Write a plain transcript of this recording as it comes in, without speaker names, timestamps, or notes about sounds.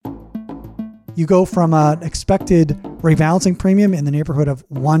You go from an expected rebalancing premium in the neighborhood of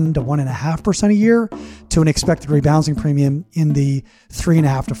 1 to 1.5% a year to an expected rebalancing premium in the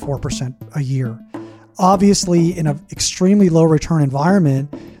 3.5 to 4% a year. Obviously, in an extremely low return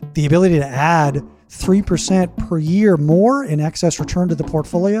environment, the ability to add 3% per year more in excess return to the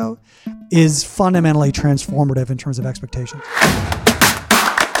portfolio is fundamentally transformative in terms of expectations.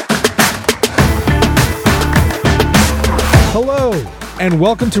 Hello, and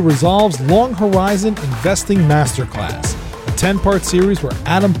welcome to Resolve's Long Horizon Investing Masterclass, a 10-part series where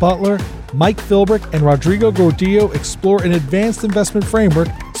Adam Butler, Mike Philbrick, and Rodrigo Gordillo explore an advanced investment framework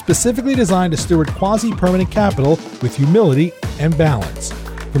specifically designed to steward quasi-permanent capital with humility and balance.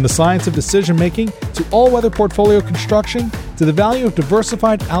 From the science of decision-making to all-weather portfolio construction to the value of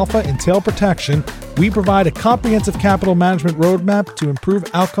diversified alpha and tail protection, we provide a comprehensive capital management roadmap to improve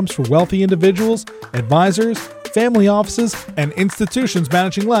outcomes for wealthy individuals, advisors, family offices, and institutions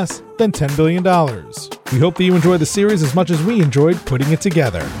managing less than $10 billion. We hope that you enjoy the series as much as we enjoyed putting it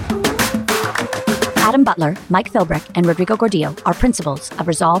together. Adam Butler, Mike Philbrick, and Rodrigo Gordillo are principals of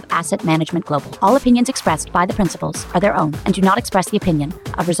Resolve Asset Management Global. All opinions expressed by the principals are their own and do not express the opinion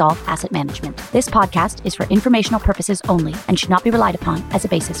of Resolve Asset Management. This podcast is for informational purposes only and should not be relied upon as a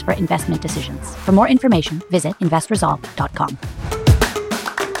basis for investment decisions. For more information, visit investresolve.com.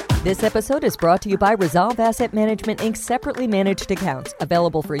 This episode is brought to you by Resolve Asset Management Inc.'s separately managed accounts,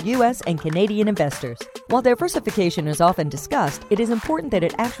 available for U.S. and Canadian investors. While diversification is often discussed, it is important that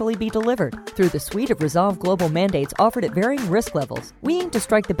it actually be delivered. Through the suite of Resolve global mandates offered at varying risk levels, we aim to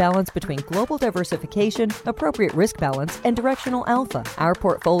strike the balance between global diversification, appropriate risk balance, and directional alpha. Our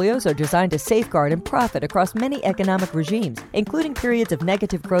portfolios are designed to safeguard and profit across many economic regimes, including periods of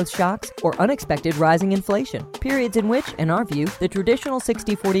negative growth shocks or unexpected rising inflation, periods in which, in our view, the traditional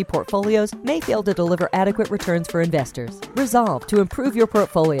 60-40 portfolios may fail to deliver adequate returns for investors. Resolve to improve your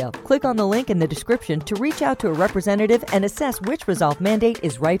portfolio. Click on the link in the description to reach out to a representative and assess which Resolve mandate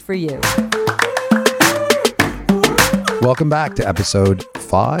is right for you. Welcome back to episode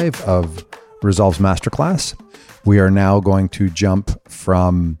 5 of Resolve's Masterclass. We are now going to jump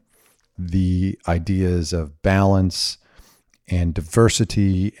from the ideas of balance and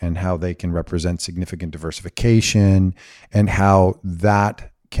diversity and how they can represent significant diversification and how that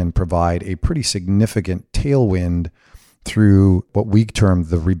can provide a pretty significant tailwind through what we term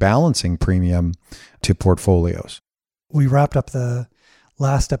the rebalancing premium to portfolios. We wrapped up the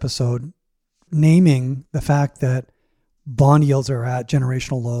last episode naming the fact that bond yields are at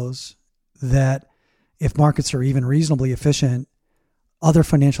generational lows, that if markets are even reasonably efficient, other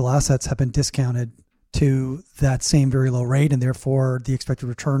financial assets have been discounted to that same very low rate, and therefore the expected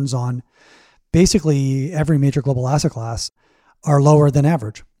returns on basically every major global asset class are lower than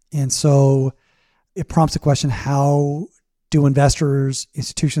average. And so it prompts the question, how do investors,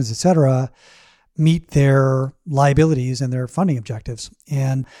 institutions, et cetera, meet their liabilities and their funding objectives?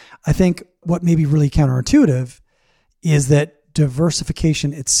 And I think what may be really counterintuitive is that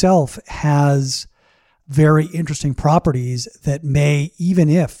diversification itself has very interesting properties that may, even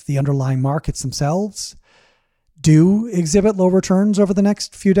if the underlying markets themselves do exhibit low returns over the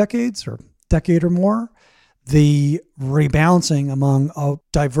next few decades or decade or more, the rebalancing among a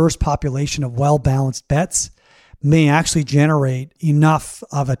diverse population of well-balanced bets may actually generate enough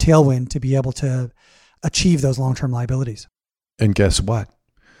of a tailwind to be able to achieve those long-term liabilities. And guess what?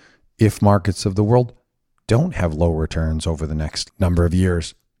 If markets of the world don't have low returns over the next number of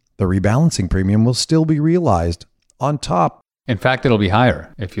years, the rebalancing premium will still be realized on top. In fact, it'll be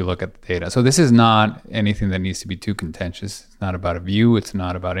higher if you look at the data. So this is not anything that needs to be too contentious. It's not about a view. It's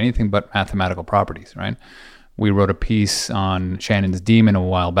not about anything but mathematical properties, right? We wrote a piece on Shannon's Demon a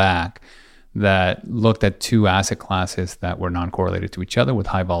while back that looked at two asset classes that were non-correlated to each other with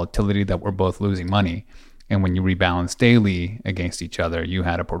high volatility that were both losing money. And when you rebalance daily against each other, you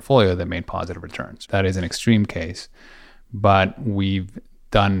had a portfolio that made positive returns. That is an extreme case, but we've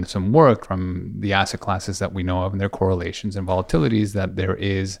done some work from the asset classes that we know of and their correlations and volatilities that there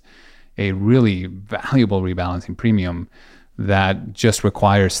is a really valuable rebalancing premium that just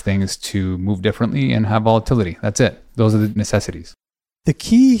requires things to move differently and have volatility. That's it. Those are the necessities. The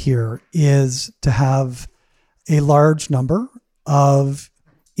key here is to have a large number of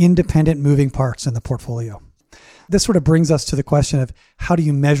independent moving parts in the portfolio. This sort of brings us to the question of, how do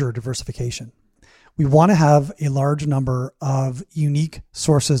you measure diversification? We want to have a large number of unique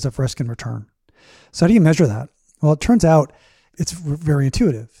sources of risk and return. So how do you measure that? Well, it turns out it's very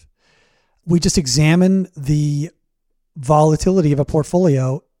intuitive. We just examine the volatility of a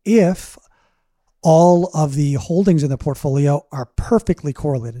portfolio if all of the holdings in the portfolio are perfectly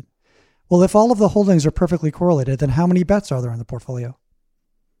correlated. Well, if all of the holdings are perfectly correlated, then how many bets are there in the portfolio?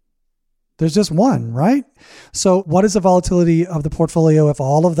 There's just one, right? So what is the volatility of the portfolio if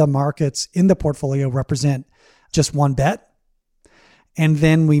all of the markets in the portfolio represent just one bet? And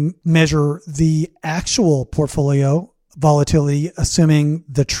then we measure the actual portfolio volatility, assuming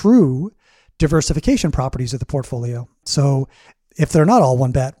the true diversification properties of the portfolio. So if they're not all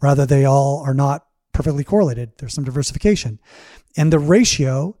one bet, rather they all are not perfectly correlated, there's some diversification. And the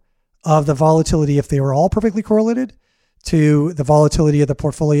ratio of the volatility, if they were all perfectly correlated, to the volatility of the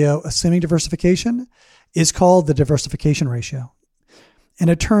portfolio, assuming diversification, is called the diversification ratio. And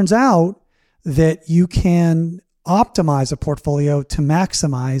it turns out that you can optimize a portfolio to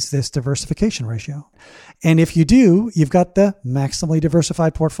maximize this diversification ratio. And if you do, you've got the maximally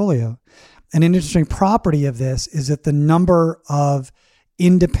diversified portfolio. And an interesting property of this is that the number of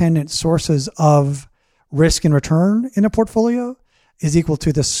independent sources of risk and return in a portfolio is equal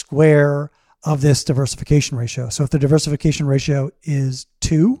to the square of this diversification ratio. So if the diversification ratio is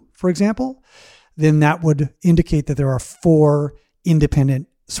 2, for example, then that would indicate that there are 4 independent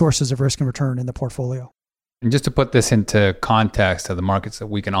sources of risk and return in the portfolio. And just to put this into context of the markets that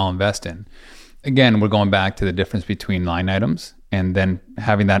we can all invest in, again, we're going back to the difference between line items and then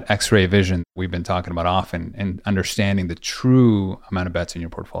having that X-ray vision we've been talking about often and understanding the true amount of bets in your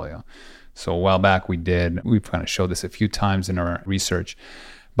portfolio. So a while back we've kind of showed this a few times in our research,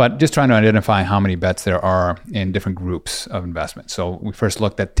 but just trying to identify how many bets there are in different groups of investment. So we first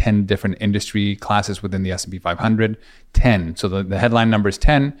looked at 10 different industry classes within the S&P 500, 10. So the headline number is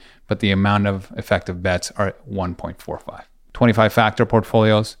 10, but the amount of effective bets are 1.45. 25 factor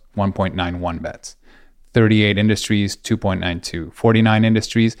portfolios, 1.91 bets. 38 industries, 2.92. 49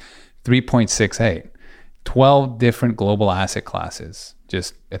 industries, 3.68. 12 different global asset classes.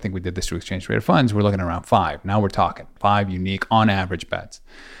 I think we did this through exchange traded funds. We're looking around 5. Now we're talking 5 unique on average bets.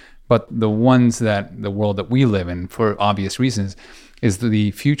 But the ones that the world that we live in, for obvious reasons, is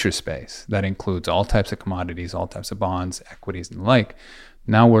the future space. That includes all types of commodities, all types of bonds, equities, and the like.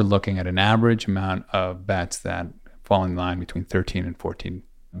 Now we're looking at an average amount of bets that fall in line between 13 and 14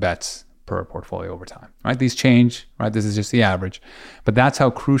 bets per portfolio over time, right? These change, right? This is just the average. But that's how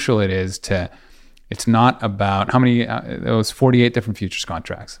crucial it is it's not about how many, those 48 different futures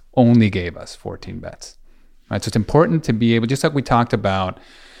contracts only gave us 14 bets, right? So it's important to be able, just like we talked about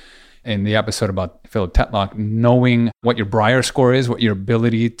in the episode about Philip Tetlock, knowing what your Breyer score is, what your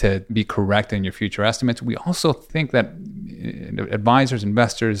ability to be correct in your future estimates. We also think that advisors,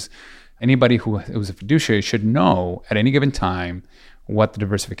 investors, anybody who's a fiduciary should know at any given time what the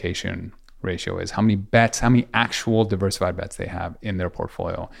diversification ratio is, how many actual diversified bets they have in their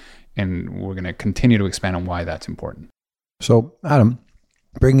portfolio. And we're going to continue to expand on why that's important. So, Adam,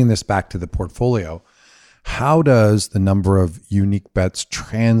 bringing this back to the portfolio, how does the number of unique bets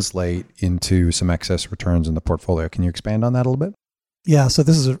translate into some excess returns in the portfolio? Can you expand on that a little bit? Yeah, so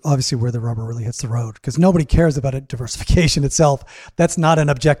this is obviously where the rubber really hits the road, because nobody cares about it. Diversification itself, that's not an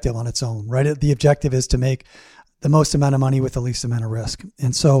objective on its own, right? The objective is to make the most amount of money with the least amount of risk.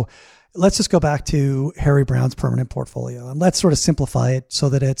 And so let's just go back to Harry Brown's permanent portfolio, and let's sort of simplify it so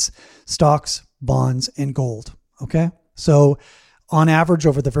that it's stocks, bonds, and gold. Okay. So on average,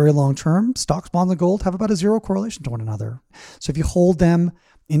 over the very long term, stocks, bonds, and gold have about a 0 correlation to one another. So if you hold them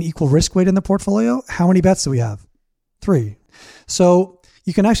in equal risk weight in the portfolio, how many bets do we have? 3. So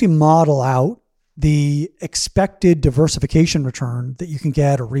you can actually model out the expected diversification return that you can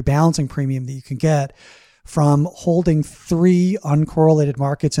get, or rebalancing premium that you can get from holding 3 uncorrelated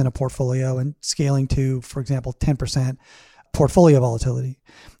markets in a portfolio and scaling to, for example, 10% portfolio volatility.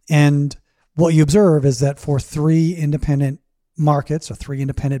 And what you observe is that for 3 independent markets or 3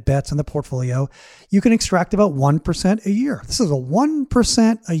 independent bets in the portfolio, you can extract about 1% a year. This is a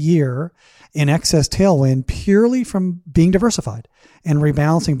 1% a year in excess tailwind purely from being diversified and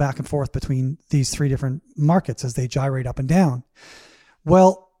rebalancing back and forth between these 3 different markets as they gyrate up and down.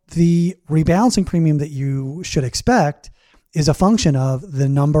 Well, the rebalancing premium that you should expect is a function of the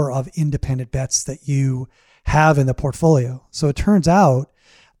number of independent bets that you have in the portfolio. So it turns out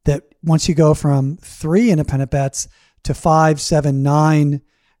that once you go from 3 independent bets to 5, 7, 9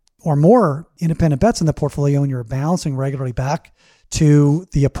 or more independent bets in the portfolio, and you're balancing regularly back to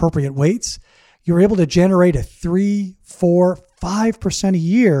the appropriate weights, you're able to generate a 3, 4, 5% a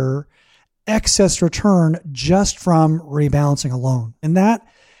year excess return just from rebalancing alone. And that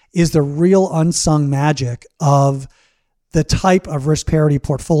is the real unsung magic of the type of risk parity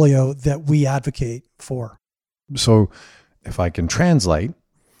portfolio that we advocate for. So if I can translate,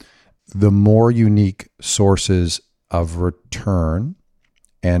 the more unique sources of return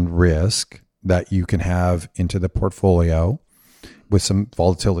and risk that you can have into the portfolio with some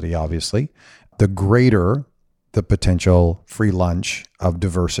volatility, obviously, the greater the potential free lunch of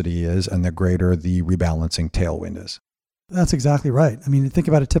diversity is and the greater the rebalancing tailwind is. That's exactly right. I mean, think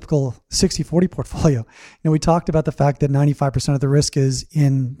about a typical 60-40 portfolio. We talked about the fact that 95% of the risk is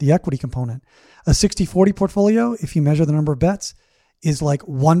in the equity component. A 60-40 portfolio, if you measure the number of bets, is like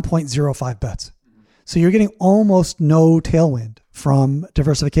 1.05 bets. So you're getting almost no tailwind from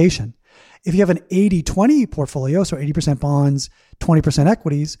diversification. If you have an 80-20 portfolio, so 80% bonds, 20%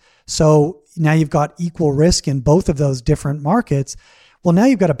 equities, so now you've got equal risk in both of those different markets. Well, now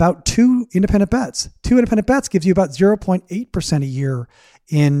you've got about 2 independent bets. 2 independent bets gives you about 0.8% a year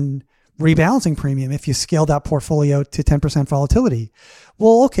in rebalancing premium if you scale that portfolio to 10% volatility.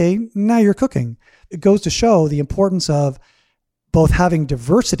 Well, okay, now you're cooking. It goes to show the importance of both having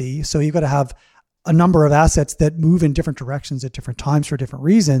diversity. So you've got to have a number of assets that move in different directions at different times for different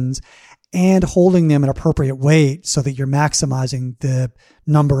reasons, and holding them in appropriate weight so that you're maximizing the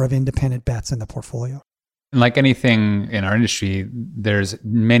number of independent bets in the portfolio. Like anything in our industry, there's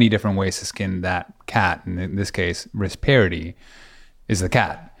many different ways to skin that cat. And in this case, risk parity is the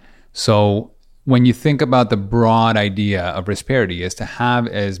cat. So when you think about the broad idea of risk parity is to have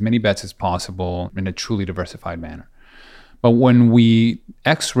as many bets as possible in a truly diversified manner. But when we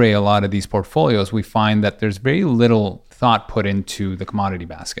x-ray a lot of these portfolios, we find that there's very little thought put into the commodity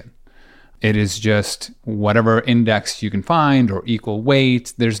basket. It is just whatever index you can find or equal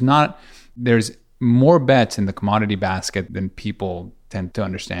weight. There's more bets in the commodity basket than people tend to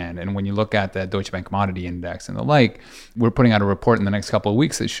understand. And when you look at the Deutsche Bank Commodity Index and the like, we're putting out a report in the next couple of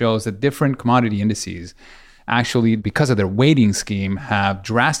weeks that shows that different commodity indices actually, because of their weighting scheme, have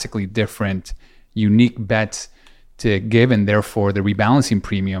drastically different unique bets to give, and therefore the rebalancing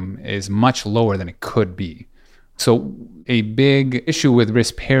premium is much lower than it could be. So a big issue with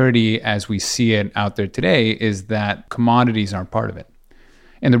risk parity as we see it out there today is that commodities aren't part of it.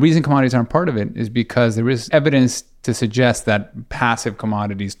 And the reason commodities aren't part of it is because there is evidence to suggest that passive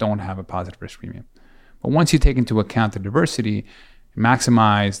commodities don't have a positive risk premium. But once you take into account the diversity,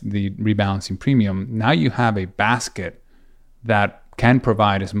 maximize the rebalancing premium, now you have a basket that can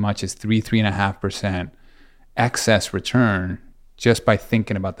provide as much as 3.5% excess return just by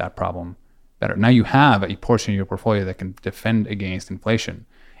thinking about that problem better. Now you have a portion of your portfolio that can defend against inflation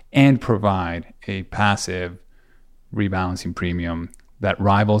and provide a passive rebalancing premium that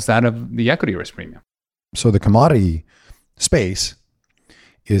rivals that of the equity risk premium. So the commodity space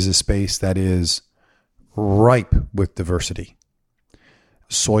is a space that is ripe with diversity.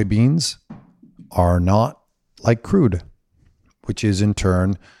 Soybeans are not like crude, which is in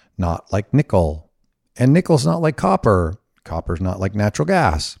turn not like nickel. And nickel's not like copper. Copper's not like natural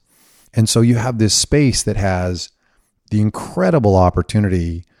gas. And so you have this space that has the incredible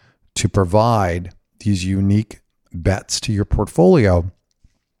opportunity to provide these unique bets to your portfolio.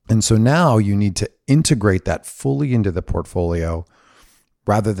 And so now you need to integrate that fully into the portfolio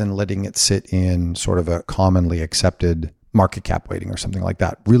rather than letting it sit in sort of a commonly accepted market cap weighting or something like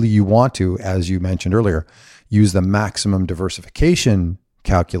that. Really, you want to, as you mentioned earlier, use the maximum diversification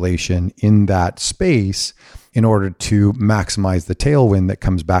calculation in that space in order to maximize the tailwind that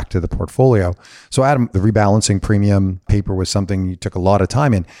comes back to the portfolio. So Adam, the rebalancing premium paper was something you took a lot of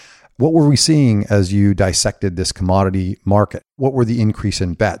time in. What were we seeing as you dissected this commodity market? What were the increase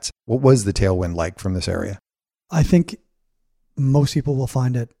in bets? What was the tailwind like from this area? I think most people will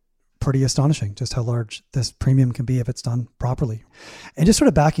find it pretty astonishing just how large this premium can be if it's done properly. And just sort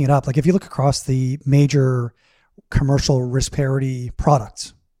of backing it up, like if you look across the major commercial risk parity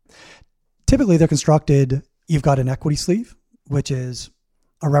products, typically they're constructed, you've got an equity sleeve, which is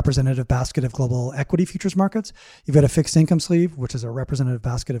a representative basket of global equity futures markets. You've got a fixed income sleeve, which is a representative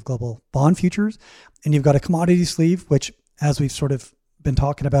basket of global bond futures. And you've got a commodity sleeve, which, as we've sort of been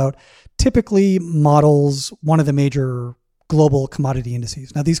talking about, typically models one of the major global commodity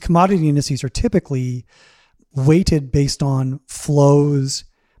indices. Now, these commodity indices are typically weighted based on flows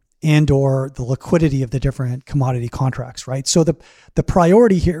and or the liquidity of the different commodity contracts, right? So the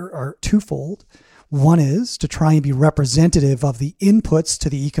priority here are twofold. One is to try and be representative of the inputs to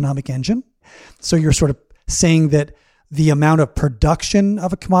the economic engine. So you're sort of saying that the amount of production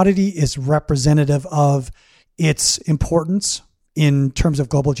of a commodity is representative of its importance in terms of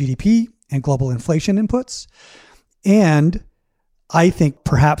global GDP and global inflation inputs. And I think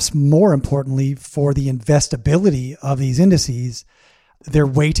perhaps more importantly for the investability of these indices, they're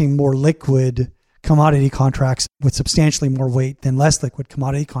weighting more liquid commodity contracts with substantially more weight than less liquid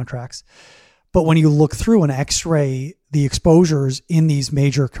commodity contracts. But when you look through and x-ray the exposures in these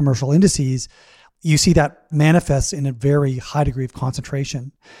major commercial indices, you see that manifests in a very high degree of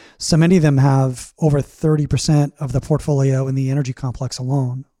concentration. So many of them have over 30% of the portfolio in the energy complex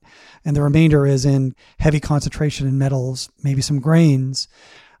alone. and the remainder is in heavy concentration in metals, maybe some grains.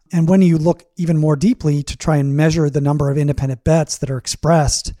 And when you look even more deeply to try and measure the number of independent bets that are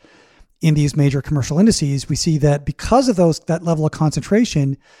expressed in these major commercial indices, we see that because of that level of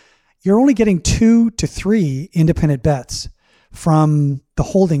concentration, you're only getting 2 to 3 independent bets from the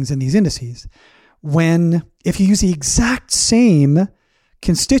holdings in these indices. When if you use the exact same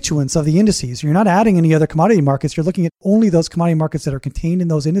constituents of the indices, you're not adding any other commodity markets, you're looking at only those commodity markets that are contained in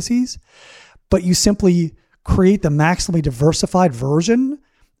those indices, but you simply create the maximally diversified version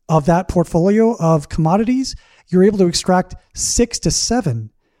of that portfolio of commodities, you're able to extract 6 to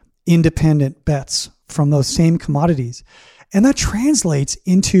 7 independent bets from those same commodities. And that translates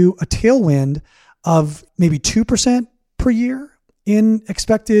into a tailwind of maybe 2% per year in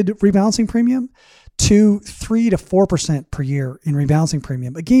expected rebalancing premium to 3 to 4% per year in rebalancing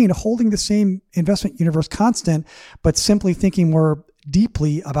premium. Again, holding the same investment universe constant, but simply thinking more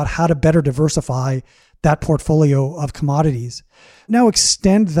deeply about how to better diversify that portfolio of commodities. Now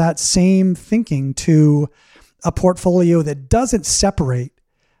extend that same thinking to a portfolio that doesn't separate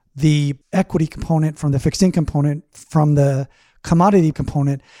the equity component from the fixed income component from the commodity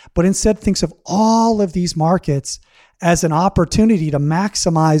component, but instead thinks of all of these markets as an opportunity to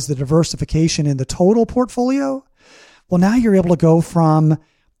maximize the diversification in the total portfolio. Well, now you're able to go from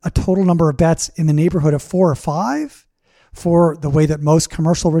a total number of bets in the neighborhood of 4 or 5 for the way that most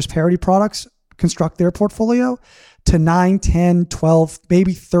commercial risk parity products construct their portfolio to 9, 10, 12,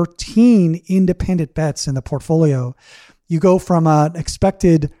 maybe 13 independent bets in the portfolio. You go from an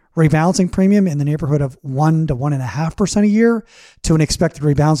expected rebalancing premium in the neighborhood of 1 to 1.5% a year to an expected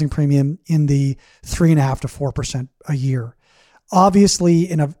rebalancing premium in the 3.5 to 4% a year. Obviously,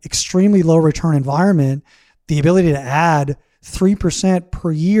 in an extremely low return environment, the ability to add 3%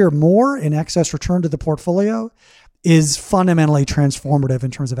 per year more in excess return to the portfolio is fundamentally transformative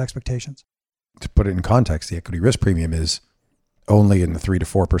in terms of expectations. To put it in context, the equity risk premium is only in the 3 to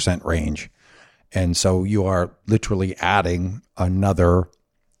 4% range. And so you are literally adding another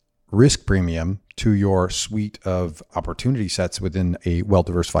risk premium to your suite of opportunity sets within a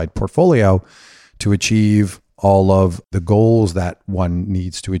well-diversified portfolio to achieve all of the goals that one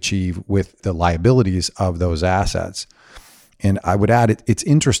needs to achieve with the liabilities of those assets. And I would add, it's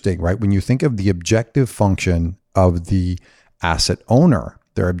interesting, right? When you think of the objective function of the asset owner,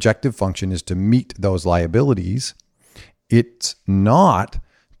 their objective function is to meet those liabilities. It's not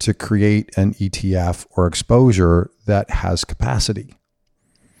to create an ETF or exposure that has capacity.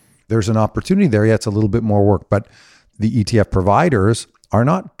 There's an opportunity there. Yeah, it's a little bit more work, but the ETF providers are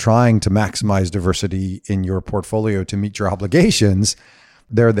not trying to maximize diversity in your portfolio to meet your obligations.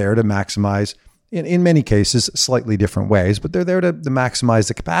 They're there to maximize, in many cases, slightly different ways, but they're there to maximize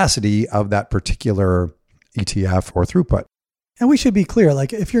the capacity of that particular ETF or throughput. And we should be clear,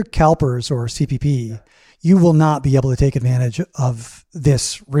 like if you're CalPERS or CPP, you will not be able to take advantage of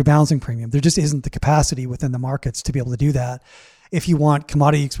this rebalancing premium. There just isn't the capacity within the markets to be able to do that. If you want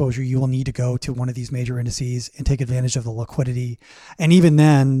commodity exposure, you will need to go to one of these major indices and take advantage of the liquidity. And even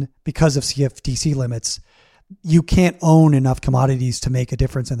then, because of CFTC limits, you can't own enough commodities to make a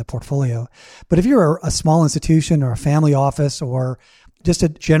difference in the portfolio. But if you're a small institution or a family office or just a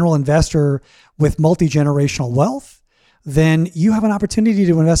general investor with multi-generational wealth, then you have an opportunity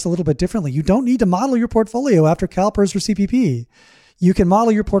to invest a little bit differently. You don't need to model your portfolio after CalPERS or CPP. You can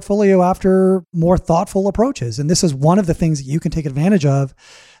model your portfolio after more thoughtful approaches. And this is one of the things that you can take advantage of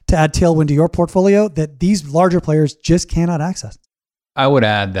to add tailwind to your portfolio that these larger players just cannot access. I would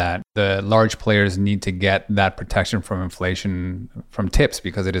add that the large players need to get that protection from inflation from TIPS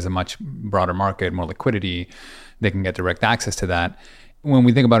because it is a much broader market, more liquidity. They can get direct access to that. When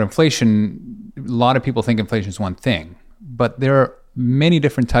we think about inflation, a lot of people think inflation is one thing, but there are many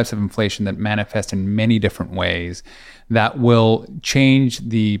different types of inflation that manifest in many different ways that will change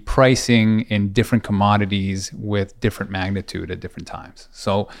the pricing in different commodities with different magnitude at different times.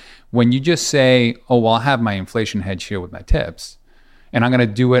 So when you just say, oh, well, I have my inflation hedge here with my TIPS, and I'm going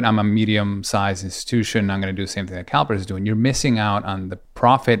to do it, I'm a medium-sized institution, I'm going to do the same thing that CalPERS is doing, you're missing out on the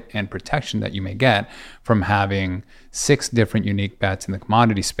profit and protection that you may get from having 6 different unique bets in the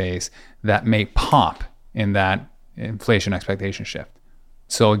commodity space that may pop in that inflation expectation shift.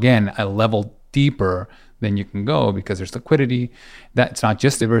 So again, a level deeper than you can go because there's liquidity. That's not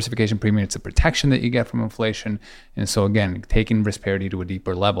just diversification premium, it's the protection that you get from inflation. And so again, taking risk parity to a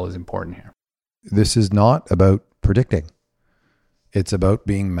deeper level is important here. This is not about predicting. It's about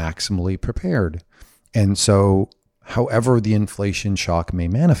being maximally prepared. And so however the inflation shock may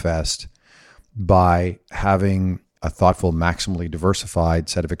manifest, by having a thoughtful, maximally diversified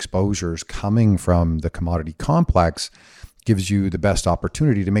set of exposures coming from the commodity complex, gives you the best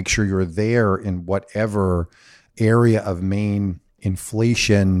opportunity to make sure you're there in whatever area of main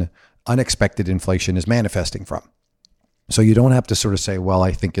inflation, unexpected inflation is manifesting from. So you don't have to sort of say, well,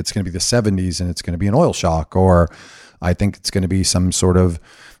 I think it's going to be the 70s and it's going to be an oil shock, or I think it's going to be some sort of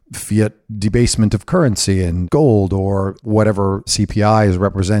fiat debasement of currency and gold, or whatever CPI is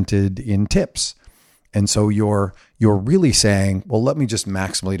represented in tips. And so you're really saying, well, let me just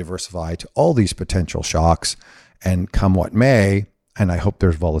maximally diversify to all these potential shocks, and come what may, and I hope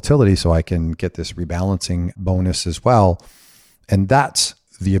there's volatility so I can get this rebalancing bonus as well. And that's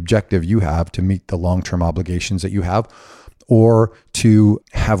the objective you have to meet the long-term obligations that you have, or to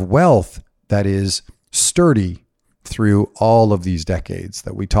have wealth that is sturdy through all of these decades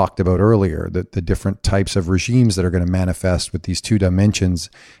that we talked about earlier, the different types of regimes that are going to manifest with these two dimensions,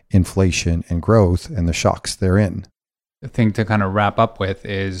 inflation and growth, and the shocks therein. The thing to kind of wrap up with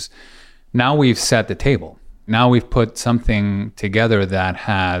is, now we've set the table. Now we've put something together that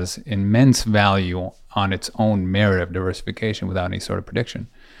has immense value on its own merit of diversification without any sort of prediction.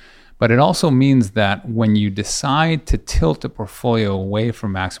 But it also means that when you decide to tilt a portfolio away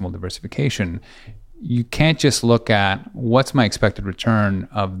from maximal diversification, you can't just look at what's my expected return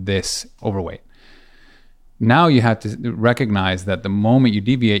of this overweight. Now you have to recognize that the moment you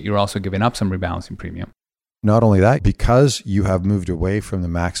deviate, you're also giving up some rebalancing premium. Not only that, because you have moved away from the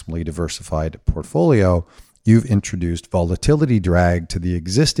maximally diversified portfolio, you've introduced volatility drag to the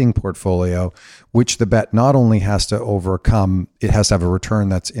existing portfolio, which the bet not only has to overcome, it has to have a return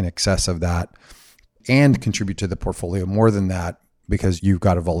that's in excess of that and contribute to the portfolio more than that, because you've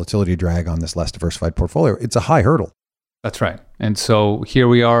got a volatility drag on this less diversified portfolio. It's a high hurdle. That's right. And so here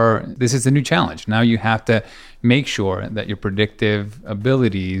we are. This is the new challenge. Now you have to make sure that your predictive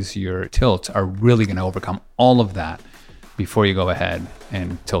abilities, your tilts, are really going to overcome all of that before you go ahead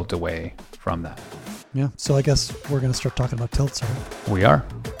and tilt away from that. Yeah. So I guess we're going to start talking about tilts, right? We are.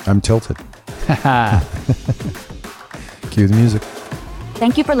 I'm tilted. Cue the music.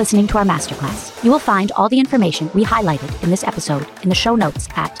 Thank you for listening to our masterclass. You will find all the information we highlighted in this episode in the show notes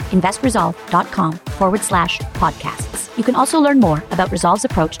at investresolve.com/podcasts. You can also learn more about Resolve's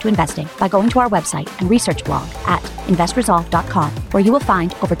approach to investing by going to our website and research blog at investresolve.com, where you will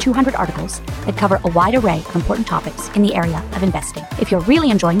find over 200 articles that cover a wide array of important topics in the area of investing. If you're really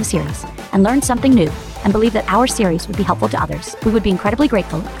enjoying the series and learned something new and believe that our series would be helpful to others, we would be incredibly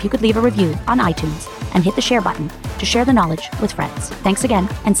grateful if you could leave a review on iTunes and hit the share button to share the knowledge with friends. Thanks again,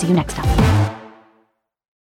 and see you next time.